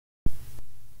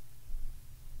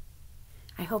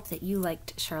I hope that you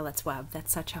liked Charlotte's Web.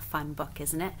 That's such a fun book,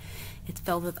 isn't it? It's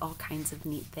filled with all kinds of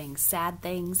neat things, sad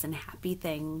things and happy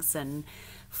things and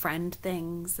friend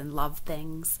things and love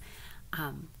things.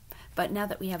 But now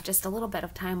that we have just a little bit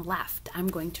of time left, I'm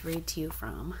going to read to you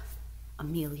from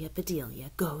Amelia Bedelia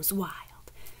Goes Wild.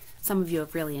 Some of you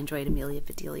have really enjoyed Amelia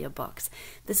Bedelia books.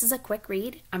 This is a quick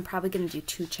read. I'm probably going to do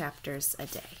 2 chapters a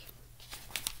day.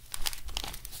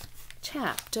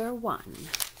 Chapter 1.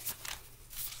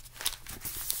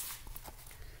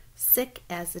 Sick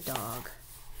as a dog.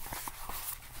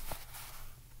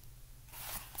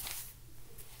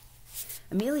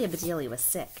 Amelia Bedelia was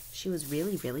sick. She was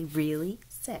really, really, really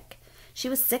sick. She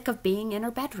was sick of being in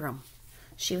her bedroom.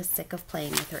 She was sick of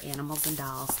playing with her animals and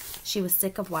dolls. She was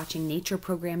sick of watching nature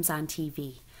programs on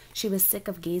TV. She was sick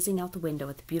of gazing out the window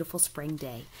at the beautiful spring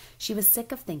day. She was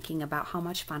sick of thinking about how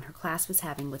much fun her class was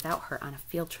having without her on a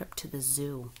field trip to the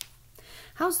zoo.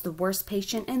 "How's the worst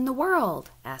patient in the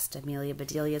world?" asked Amelia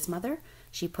Bedelia's mother.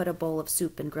 She put a bowl of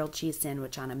soup and grilled cheese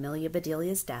sandwich on Amelia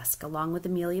Bedelia's desk, along with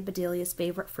Amelia Bedelia's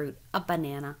favorite fruit, a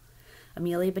banana.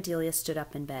 Amelia Bedelia stood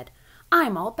up in bed.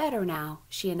 "I'm all better now,"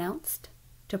 she announced.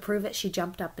 To prove it, she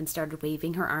jumped up and started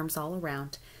waving her arms all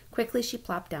around. Quickly, she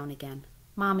plopped down again.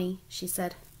 "Mommy," she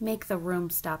said, "make the room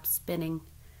stop spinning."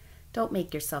 "Don't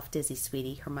make yourself dizzy,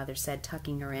 sweetie," her mother said,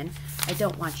 tucking her in. "I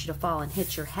don't want you to fall and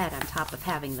hit your head on top of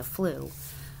having the flu."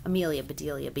 Amelia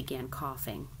Bedelia began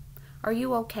coughing. "Are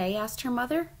you okay?" asked her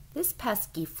mother. "This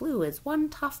pesky flu is one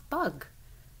tough bug."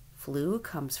 "Flu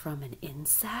comes from an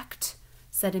insect?"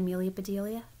 said Amelia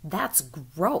Bedelia. "That's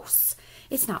gross.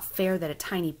 It's not fair that a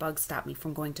tiny bug stopped me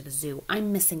from going to the zoo.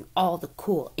 I'm missing all the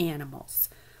cool animals."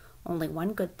 Only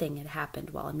one good thing had happened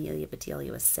while Amelia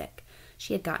Bedelia was sick.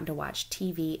 She had gotten to watch a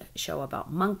TV show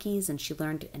about monkeys, and she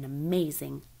learned an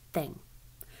amazing thing.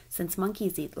 Since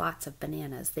monkeys eat lots of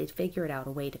bananas, they'd figured out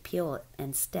a way to peel it.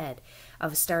 Instead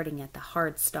of starting at the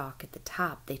hard stalk at the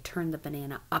top, they turn the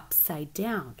banana upside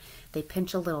down. They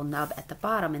pinch a little nub at the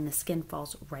bottom, and the skin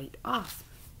falls right off.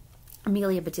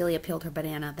 Amelia Bedelia peeled her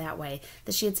banana that way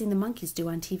that she had seen the monkeys do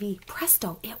on TV.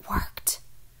 Presto, it worked!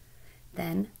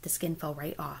 Then the skin fell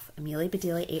right off. Amelia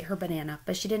Bedelia ate her banana,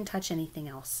 but she didn't touch anything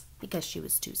else because she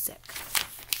was too sick.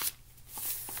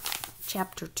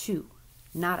 Chapter 2.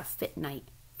 Not a Fit Night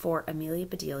for Amelia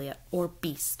Bedelia or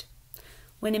Beast.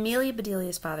 When Amelia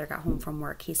Bedelia's father got home from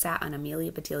work, he sat on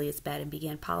Amelia Bedelia's bed and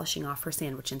began polishing off her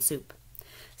sandwich and soup.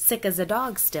 "Sick as a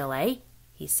dog still, eh?"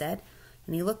 he said,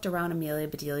 and he looked around Amelia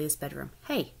Bedelia's bedroom.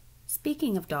 "Hey,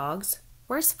 speaking of dogs,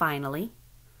 where's Finally?"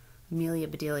 Amelia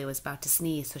Bedelia was about to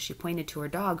sneeze, so she pointed to her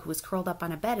dog, who was curled up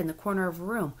on a bed in the corner of her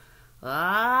room.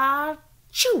 "Ah,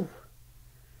 choo!"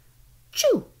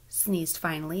 "Choo!" sneezed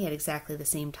Finally at exactly the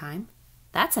same time.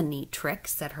 "That's a neat trick,"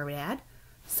 said her dad.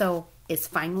 "So, is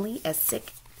Finally as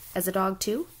sick as a dog,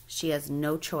 too?" "She has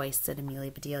no choice," said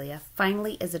Amelia Bedelia.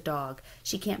 "Finally is a dog.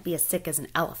 She can't be as sick as an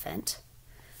elephant."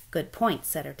 "Good point,"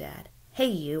 said her dad. "Hey,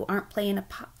 you are you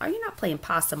not playing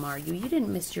possum, are you? You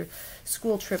didn't miss your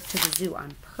school trip to the zoo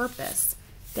on purpose."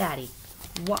 "Daddy,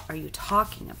 what are you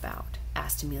talking about?"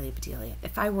 asked Amelia Bedelia.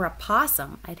 "If I were a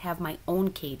possum, I'd have my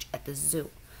own cage at the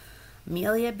zoo."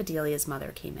 Amelia Bedelia's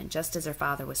mother came in just as her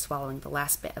father was swallowing the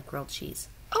last bit of grilled cheese.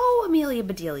 "Oh, Amelia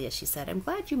Bedelia," she said, "I'm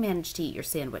glad you managed to eat your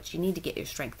sandwich. You need to get your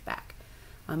strength back."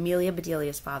 Amelia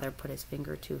Bedelia's father put his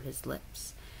finger to his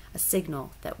lips, a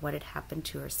signal that what had happened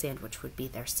to her sandwich would be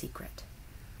their secret.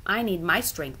 "I need my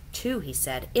strength too," he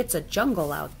said. "It's a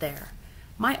jungle out there.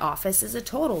 My office is a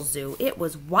total zoo. It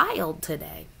was wild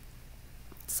today."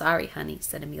 "Sorry, honey,"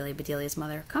 said Amelia Bedelia's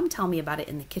mother. "Come tell me about it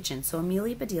in the kitchen so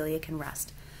Amelia Bedelia can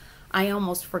rest." "I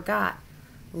almost forgot,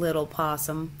 little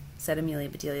possum," said Amelia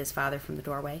Bedelia's father from the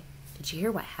doorway. "Did you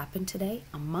hear what happened today?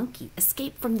 A monkey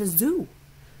escaped from the zoo."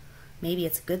 "Maybe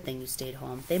it's a good thing you stayed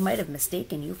home. They might have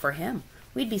mistaken you for him.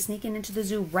 We'd be sneaking into the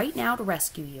zoo right now to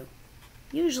rescue you."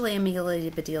 Usually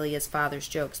Amelia Bedelia's father's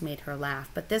jokes made her laugh,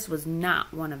 but this was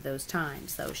not one of those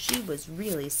times, though she was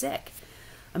really sick.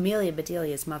 Amelia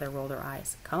Bedelia's mother rolled her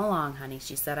eyes. "Come along, honey,"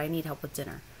 she said. "I need help with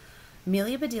dinner."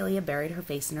 Amelia Bedelia buried her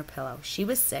face in her pillow. She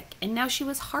was sick, and now she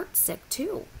was heartsick,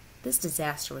 too. This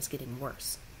disaster was getting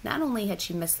worse. Not only had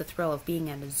she missed the thrill of being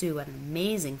at a zoo at an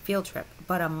amazing field trip,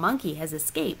 but a monkey has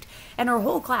escaped, and her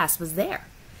whole class was there.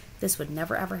 This would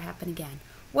never ever happen again.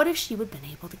 What if she would have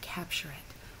been able to capture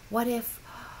it? What if...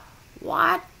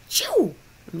 Wachoo!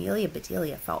 Amelia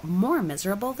Bedelia felt more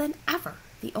miserable than ever.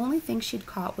 The only thing she'd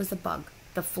caught was a bug,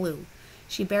 the flu.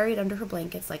 She buried under her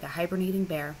blankets like a hibernating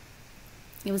bear.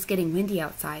 It was getting windy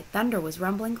outside. Thunder was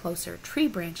rumbling closer. Tree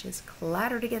branches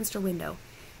clattered against her window.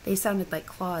 They sounded like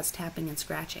claws tapping and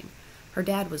scratching. Her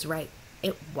dad was right.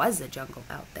 It was a jungle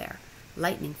out there.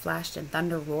 Lightning flashed and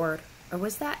thunder roared. Or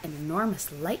was that an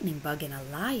enormous lightning bug in a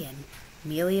lion?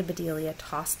 Amelia Bedelia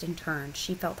tossed and turned.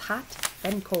 She felt hot,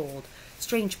 then cold.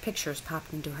 Strange pictures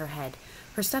popped into her head.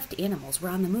 Her stuffed animals were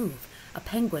on the move. A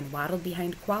penguin waddled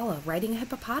behind Koala, riding a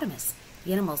hippopotamus.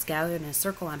 The animals gathered in a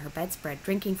circle on her bedspread,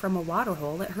 drinking from a water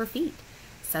hole at her feet.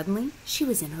 Suddenly, she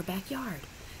was in her backyard.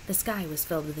 The sky was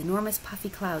filled with enormous puffy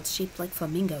clouds shaped like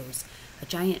flamingos. A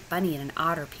giant bunny and an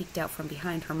otter peeked out from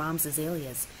behind her mom's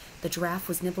azaleas. The giraffe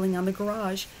was nibbling on the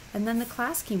garage, and then the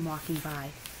class came walking by.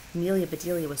 Amelia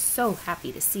Bedelia was so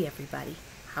happy to see everybody.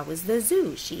 "How was the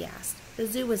zoo?" she asked. "The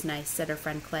zoo was nice," said her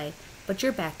friend Clay, "but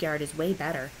your backyard is way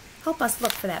better. Help us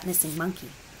look for that missing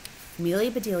monkey." Amelia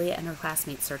Bedelia and her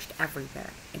classmates searched everywhere,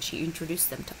 and she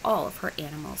introduced them to all of her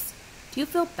animals. "Do you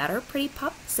feel better, pretty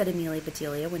pup?" said Amelia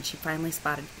Bedelia when she finally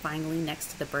spotted Finally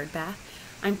next to the bird bath.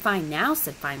 "I'm fine now,"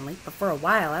 said Finally, "but for a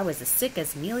while I was as sick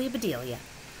as Amelia Bedelia."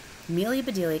 Amelia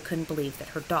Bedelia couldn't believe that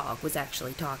her dog was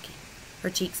actually talking. Her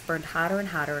cheeks burned hotter and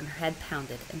hotter and her head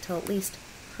pounded until at last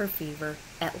her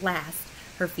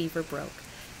fever broke.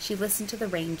 She listened to the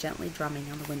rain gently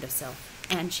drumming on the windowsill,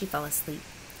 and she fell asleep.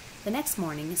 The next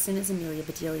morning, as soon as Amelia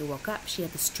Bedelia woke up, she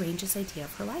had the strangest idea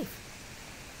of her life.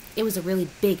 It was a really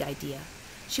big idea.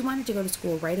 She wanted to go to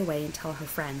school right away and tell her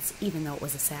friends, even though it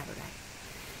was a Saturday.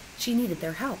 She needed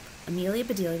their help. Amelia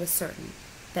Bedelia was certain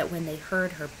that when they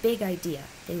heard her big idea,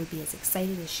 they would be as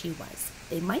excited as she was.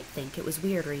 They might think it was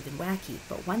weird or even wacky,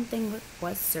 but one thing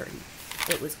was certain.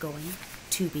 It was going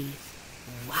to be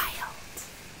wild.